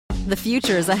The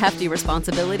future is a hefty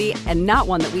responsibility and not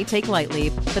one that we take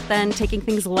lightly, but then taking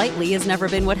things lightly has never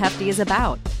been what Hefty is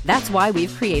about. That's why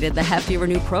we've created the Hefty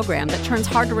Renew program that turns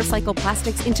hard-to-recycle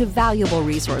plastics into valuable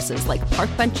resources like park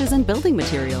benches and building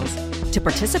materials. To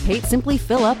participate, simply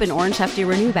fill up an orange Hefty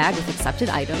Renew bag with accepted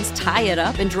items, tie it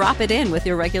up, and drop it in with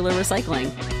your regular recycling.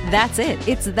 That's it.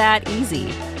 It's that easy.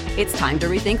 It's time to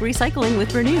rethink recycling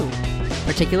with Renew.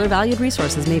 Particular valued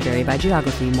resources may vary by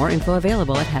geography. More info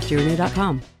available at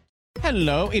heftyrenew.com.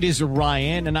 Hello, it is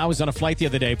Ryan, and I was on a flight the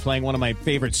other day playing one of my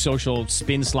favorite social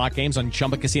spin slot games on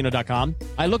ChumbaCasino.com.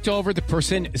 I looked over at the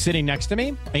person sitting next to me,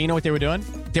 and you know what they were doing?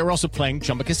 They were also playing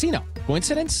Chumba Casino.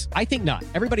 Coincidence? I think not.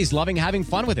 Everybody's loving having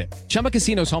fun with it. Chumba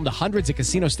Casino is home to hundreds of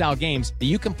casino-style games that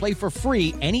you can play for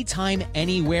free anytime,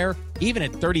 anywhere, even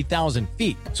at 30,000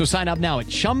 feet. So sign up now at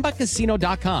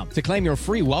ChumbaCasino.com to claim your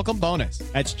free welcome bonus.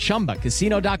 That's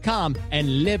ChumbaCasino.com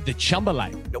and live the Chumba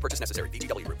life. No purchase necessary.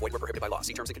 VGW. Void where prohibited by law.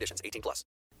 See terms and conditions. 18+.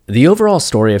 The overall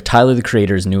story of Tyler, the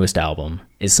Creator's newest album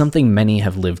is something many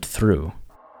have lived through.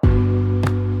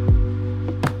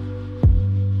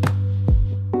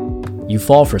 You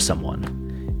fall for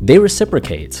someone. They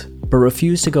reciprocate, but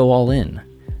refuse to go all in.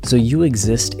 So you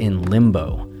exist in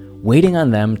limbo, waiting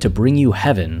on them to bring you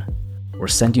heaven or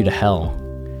send you to hell.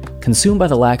 Consumed by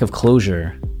the lack of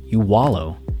closure, you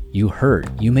wallow, you hurt,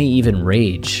 you may even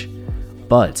rage.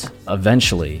 But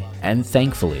eventually, and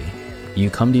thankfully, you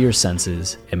come to your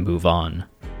senses and move on.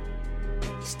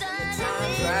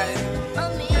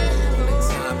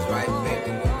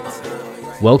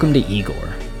 Welcome to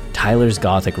Igor, Tyler's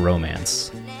Gothic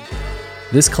Romance.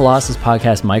 This Colossus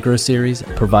podcast micro-series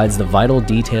provides the vital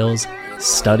details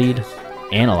studied,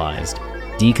 analyzed,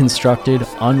 deconstructed,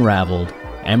 unraveled,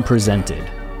 and presented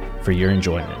for your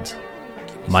enjoyment.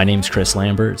 My name's Chris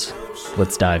Lambert.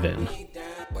 Let's dive in.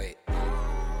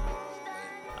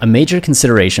 A major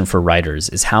consideration for writers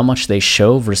is how much they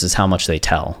show versus how much they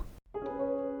tell.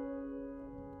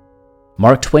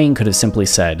 Mark Twain could have simply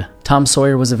said, Tom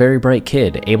Sawyer was a very bright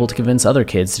kid, able to convince other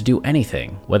kids to do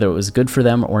anything, whether it was good for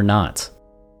them or not.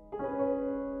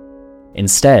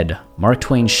 Instead, Mark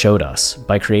Twain showed us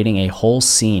by creating a whole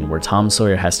scene where Tom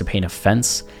Sawyer has to paint a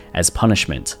fence as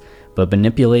punishment, but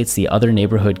manipulates the other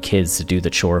neighborhood kids to do the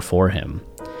chore for him,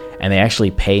 and they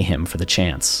actually pay him for the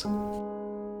chance.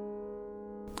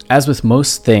 As with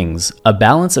most things, a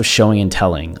balance of showing and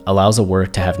telling allows a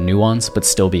work to have nuance but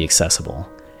still be accessible.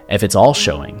 If it's all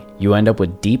showing, you end up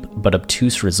with deep but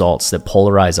obtuse results that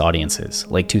polarize audiences,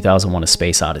 like 2001: A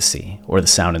Space Odyssey or The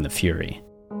Sound and the Fury.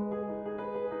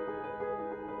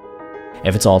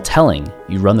 If it's all telling,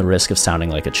 you run the risk of sounding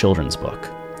like a children's book.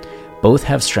 Both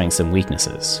have strengths and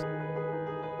weaknesses.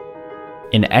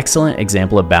 An excellent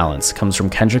example of balance comes from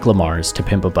Kendrick Lamar's To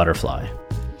Pimp a Butterfly.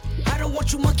 I don't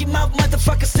want you monkey mouth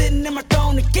motherfucker sitting in my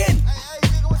throne again.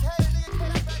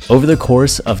 Over the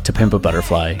course of To Pimp a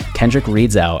Butterfly, Kendrick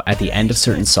reads out at the end of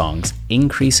certain songs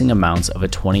increasing amounts of a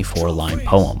 24-line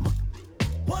poem.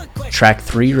 Track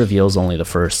 3 reveals only the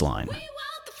first line.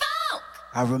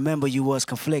 I remember you was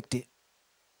conflicted,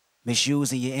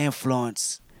 misusing your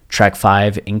influence. Track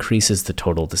 5 increases the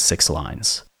total to 6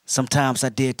 lines. Sometimes I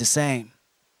did the same,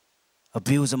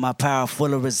 abusing my power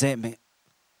full of resentment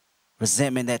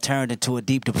that turned into a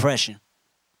deep depression.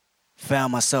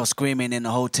 Found myself screaming in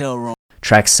the hotel room.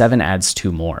 Track 7 adds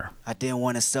 2 more. I didn't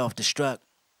want to self-destruct.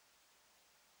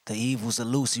 The evils of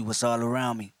Lucy was all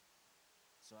around me.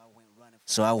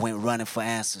 So I went running for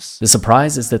answers. The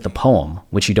surprise is that the poem,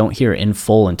 which you don't hear in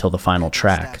full until the final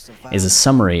track, is a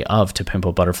summary of To Pimp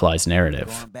a Butterfly's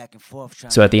narrative.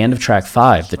 So at the end of track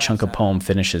 5, the chunk of poem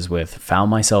finishes with "Found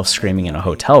myself screaming in a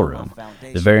hotel room."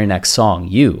 The very next song,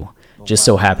 "You," just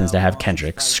so happens to have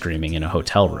Kendrick screaming in a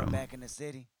hotel room.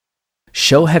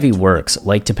 Show-heavy works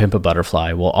like To Pimp a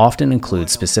Butterfly will often include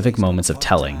specific moments of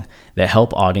telling that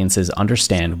help audiences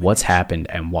understand what's happened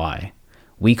and why.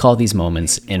 We call these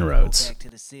moments inroads.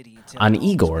 On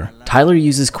Igor, Tyler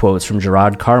uses quotes from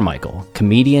Gerard Carmichael,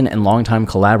 comedian and longtime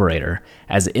collaborator,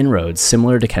 as inroads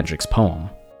similar to Kendrick's poem.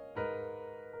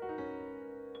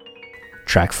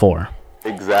 Track 4.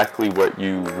 Exactly what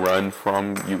you run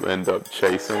from, you end up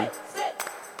chasing.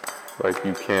 Like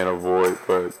you can't avoid,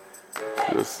 but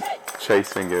just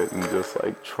chasing it and just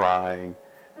like trying,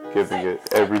 giving it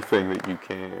everything that you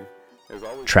can.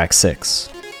 Track 6.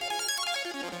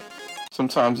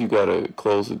 Sometimes you gotta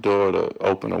close the door to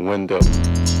open a window.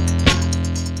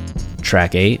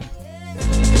 Track 8.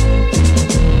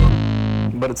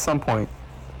 But at some point,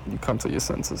 you come to your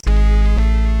senses.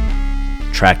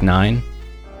 Track 9.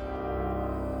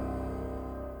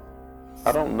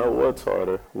 I don't know what's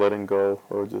harder, letting go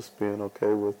or just being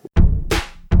okay with it.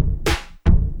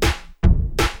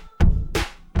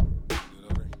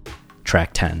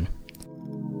 track 10.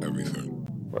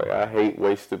 Like, I hate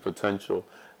wasted potential.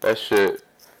 That shit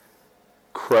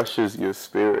crushes your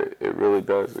spirit. It really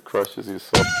does. It crushes your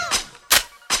soul.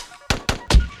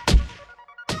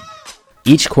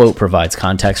 Each quote provides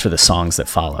context for the songs that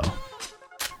follow.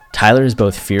 Tyler is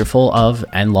both fearful of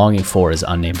and longing for his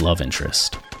unnamed love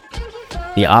interest.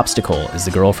 The obstacle is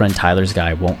the girlfriend Tyler's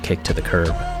guy won't kick to the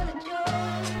curb.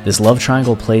 This love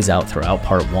triangle plays out throughout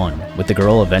part 1, with the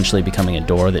girl eventually becoming a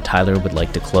door that Tyler would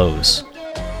like to close.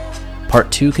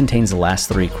 Part 2 contains the last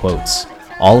 3 quotes,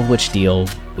 all of which deal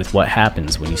with what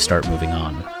happens when you start moving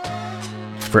on.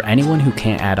 For anyone who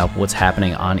can't add up what's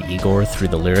happening on Igor through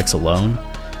the lyrics alone,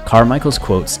 Carmichael's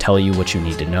quotes tell you what you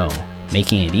need to know,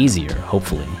 making it easier,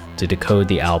 hopefully, to decode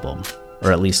the album,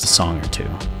 or at least a song or two.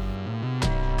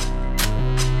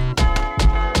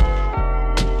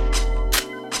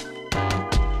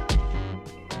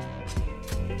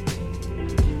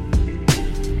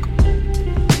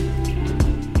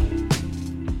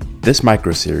 This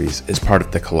microseries is part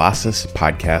of the Colossus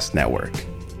Podcast Network.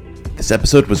 This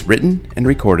episode was written and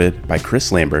recorded by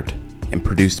Chris Lambert and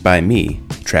produced by me,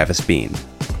 Travis Bean.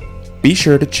 Be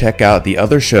sure to check out the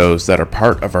other shows that are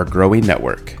part of our growing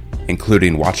network,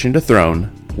 including Watching the Throne,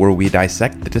 where we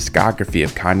dissect the discography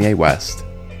of Kanye West,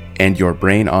 and Your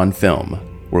Brain on Film,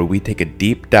 where we take a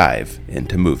deep dive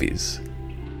into movies.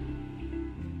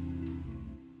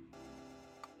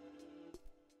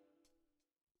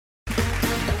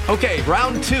 Okay,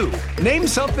 round 2. Name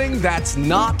something that's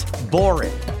not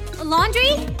boring. A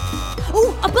laundry?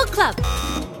 Ooh, a book club.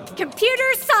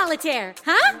 Computer solitaire,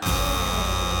 huh?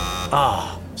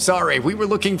 Ah, sorry, we were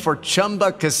looking for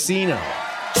Chumba Casino.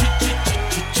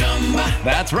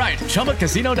 That's right,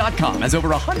 ChumbaCasino.com has over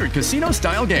 100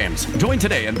 casino-style games. Join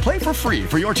today and play for free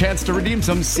for your chance to redeem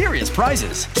some serious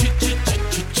prizes.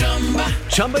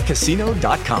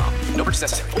 ChumbaCasino.com. No purchase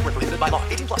necessary. Void where prohibited by law.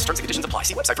 18+ terms and conditions apply.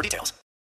 See website for details.